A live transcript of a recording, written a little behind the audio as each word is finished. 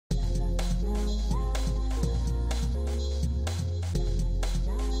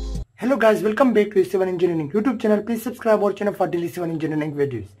Hello guys, welcome back to Civil Engineering YouTube channel. Please subscribe our channel for daily civil engineering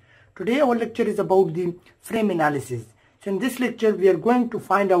videos. Today our lecture is about the frame analysis. So in this lecture we are going to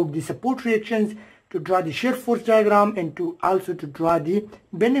find out the support reactions, to draw the shear force diagram, and to draw the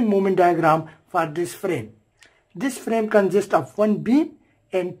bending moment diagram for this frame. This frame consists of one beam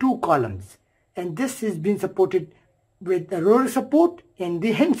and two columns, and this is being supported with the roller support and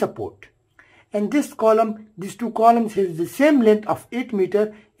the hinge support. And these two columns have the same length of 8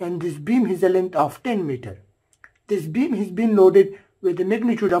 meter, and this beam has a length of 10 meter. This beam has been loaded with a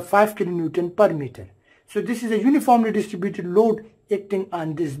magnitude of 5 kN per meter. So this is a uniformly distributed load acting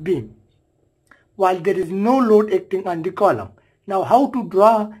on this beam, while there is no load acting on the column. Now how to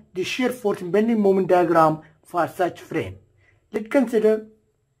draw the shear force and bending moment diagram for such frame? Let's consider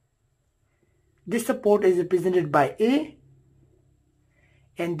this support is represented by A,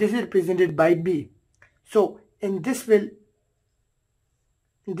 and this is represented by B. So in this will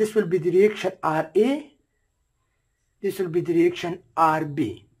be the reaction RA, this will be the reaction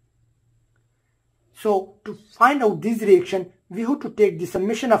RB. So to find out this reaction, we have to take the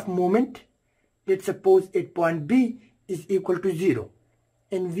summation of moment. Let's suppose at point B is equal to 0,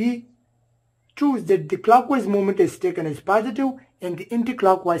 and we choose that the clockwise moment is taken as positive and the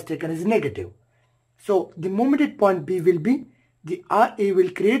anti-clockwise taken as negative. So the moment at point B will be, the RA will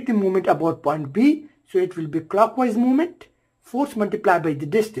create the moment about point B, so it will be clockwise moment, force multiplied by the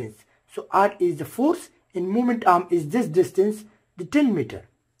distance. So R is the force and moment arm is this distance, the 10 meter.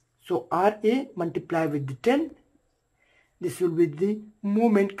 So RA multiplied with the 10, this will be the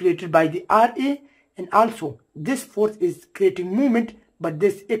moment created by the RA, and also this force is creating moment, but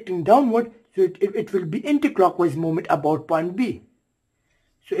this acting downward, so it will be anti-clockwise moment about point B.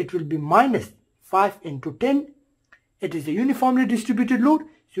 So it will be minus 5 into 10. It is a uniformly distributed load,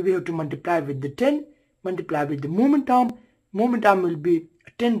 so we have to multiply with the 10, multiply with the moment arm. Moment arm will be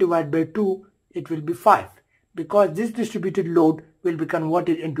 10 divided by 2, it will be 5. Because this distributed load will be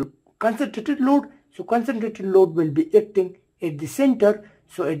converted into concentrated load, so concentrated load will be acting at the center.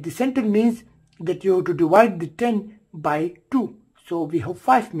 So at the center means that you have to divide the 10 by 2. So we have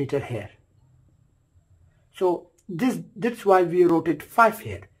 5 meter here. So that's why we wrote it 5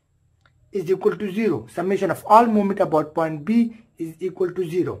 here. Is equal to 0. Summation of all moment about point B is equal to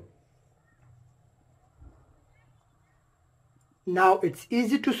 0. Now it's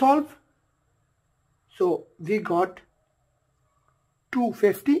easy to solve. So we got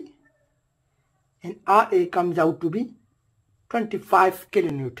 250, and RA comes out to be 25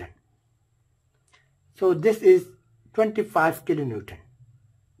 kilonewton. So this is 25 kilonewton.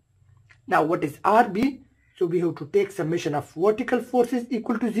 Now what is RB? So we have to take summation of vertical forces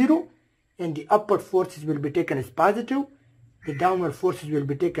equal to 0, and the upward forces will be taken as positive, the downward forces will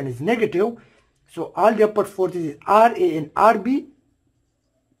be taken as negative. So all the upward forces is RA and RB,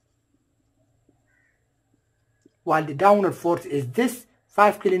 while the downward force is this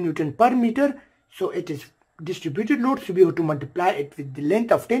 5 kilonewton per meter. So it is distributed load, so we have to multiply it with the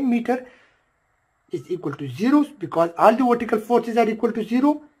length of 10 meter is equal to 0, because all the vertical forces are equal to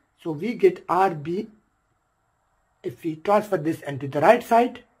 0. So we get RB, if we transfer this into the right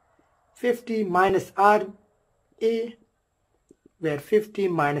side, 50 minus RA, where 50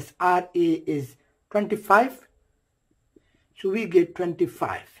 minus RA is 25. So we get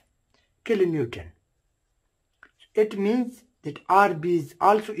 25 kilonewton. It means that RB is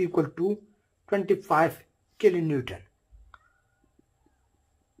also equal to 25 kilonewton.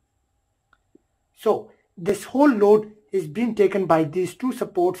 So this whole load is being taken by these two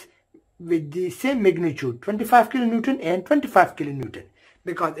supports with the same magnitude, 25 kilonewton and 25 kilonewton.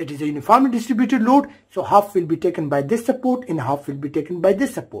 Because it is a uniformly distributed load, so half will be taken by this support and half will be taken by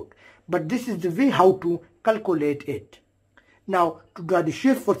this support. But this is the way how to calculate it. Now to draw the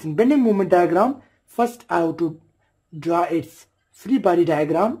shear force and bending moment diagram, first I have to draw its free body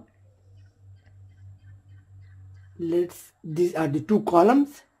diagram. These are the two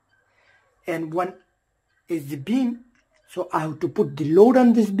columns, and one is the beam. So I have to put the load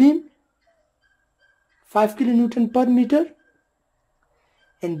on this beam, 5 kilonewton per meter.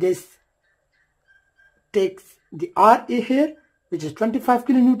 And this takes the RA here, which is 25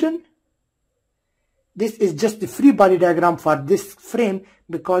 kilonewton. This is just the free body diagram for this frame,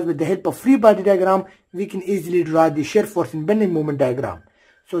 because with the help of free body diagram we can easily draw the shear force and bending moment diagram.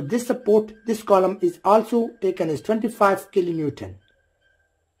 So this support, this column is also taken as 25 kilonewton.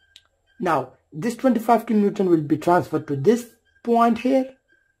 Now this 25 kilonewton will be transferred to this point here,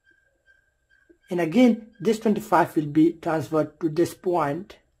 and again this 25 will be transferred to this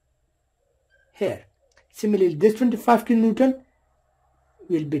point here. Similarly, this 25 kilonewton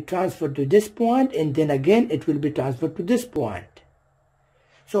will be transferred to this point, and then again it will be transferred to this point.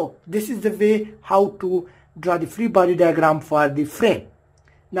 So this is the way how to draw the free body diagram for the frame.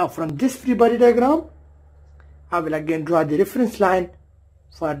 Now from this free body diagram, I will again draw the reference line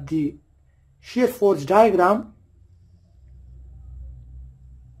for the shear force diagram.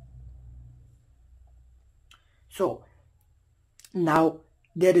 So now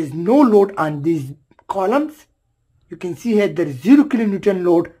there is no load on these columns. You can see here there is 0 kilonewton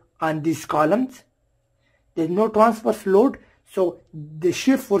load on these columns. There is no transverse load, so the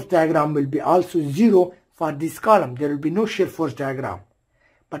shear force diagram will be also 0 for this column. There will be no shear force diagram.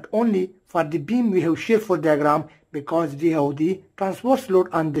 But only for the beam we have shear force diagram because we have the transverse load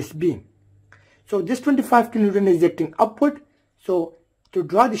on this beam. So this 25 kilonewton is acting upward. So to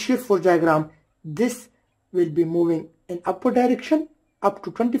draw the shear force diagram, this will be moving in upward direction up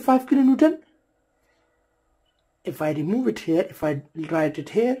to 25 kilonewton. If I remove it here, if I write it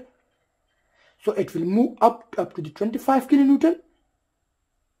here, so it will move up to the 25 kilonewton.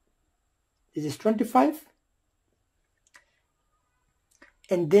 This is 25.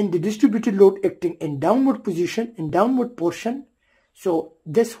 And then the distributed load acting in downward position, in downward portion. So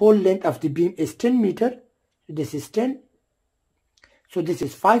this whole length of the beam is 10 meter. This is 10. So this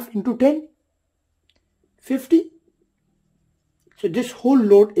is 5 into 10, 50. So this whole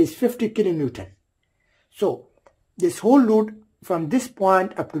load is 50 kilonewton. So this whole load from this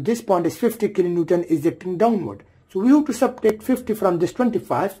point up to this point is 50 kilonewton is acting downward. So we have to subtract 50 from this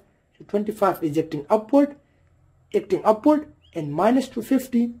 25. So 25 is acting upward, and minus to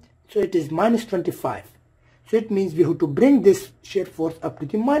 50, so it is minus 25. So it means we have to bring this shear force up to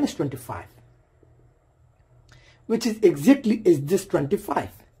the minus 25, which is exactly is this 25.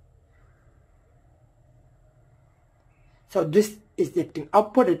 So this is acting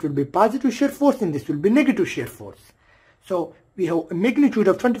upward, it will be positive shear force, and this will be negative shear force. So we have a magnitude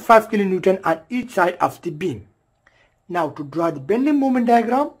of 25 kilonewton on each side of the beam. Now to draw the bending moment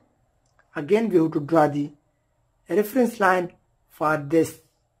diagram, again we have to draw the reference line for this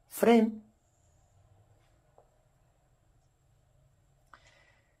frame.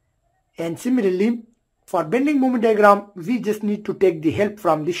 And similarly, for bending moment diagram, we just need to take the help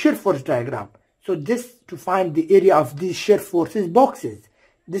from the shear force diagram. So this to find the area of these shear forces boxes.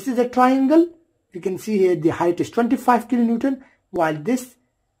 This is a triangle. You can see here the height is 25 kilonewton, while this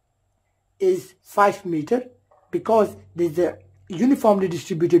is 5 meter. Because there is a uniformly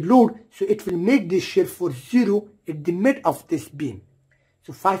distributed load, so it will make this shear force 0 at the mid of this beam.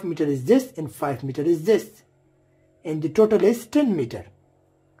 So 5 meter is this and 5 meter is this, and the total is 10 meter.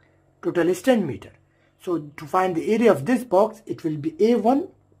 Total is 10 meter. So to find the area of this box, it will be A1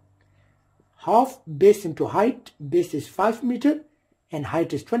 half base into height. Base is 5 meter and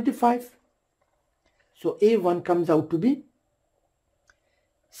height is 25. So A1 comes out to be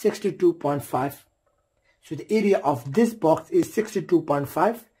 62.5. So the area of this box is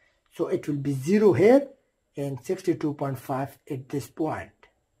 62.5. So it will be 0 here and 62.5 at this point.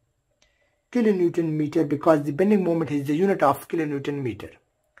 Kilonewton meter, because the bending moment is the unit of kilonewton meter.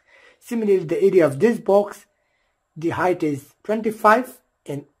 Similarly, the area of this box, the height is 25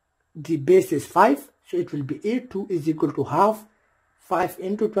 and the base is 5. So it will be A2 is equal to half 5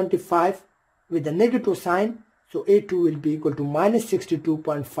 into 25 with a negative sign. So A2 will be equal to minus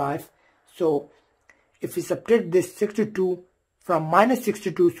 62.5. So if we subtract this 62 from minus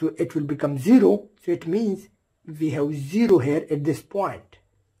 62, so it will become 0. So it means we have 0 here at this point.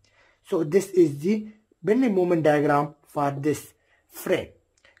 So this is the bending moment diagram for this frame.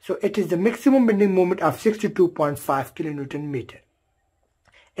 So it is the maximum bending moment of 62.5 kilonewton meter.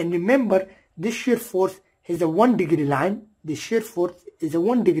 And remember, this shear force is a 1 degree line. The shear force is a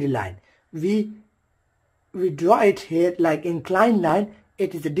 1 degree line. We draw it here like inclined line.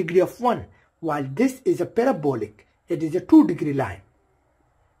 It is a degree of 1. While this is a parabolic, it is a 2 degree line.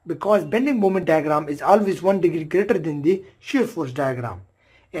 Because bending moment diagram is always 1 degree greater than the shear force diagram.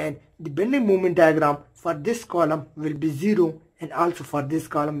 And the bending moment diagram for this column will be 0, and also for this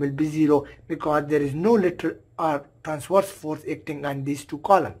column will be 0, because there is no lateral or transverse force acting on these two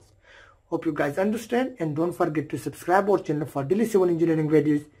columns. Hope you guys understand, and don't forget to subscribe our channel for daily civil engineering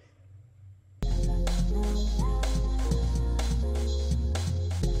videos.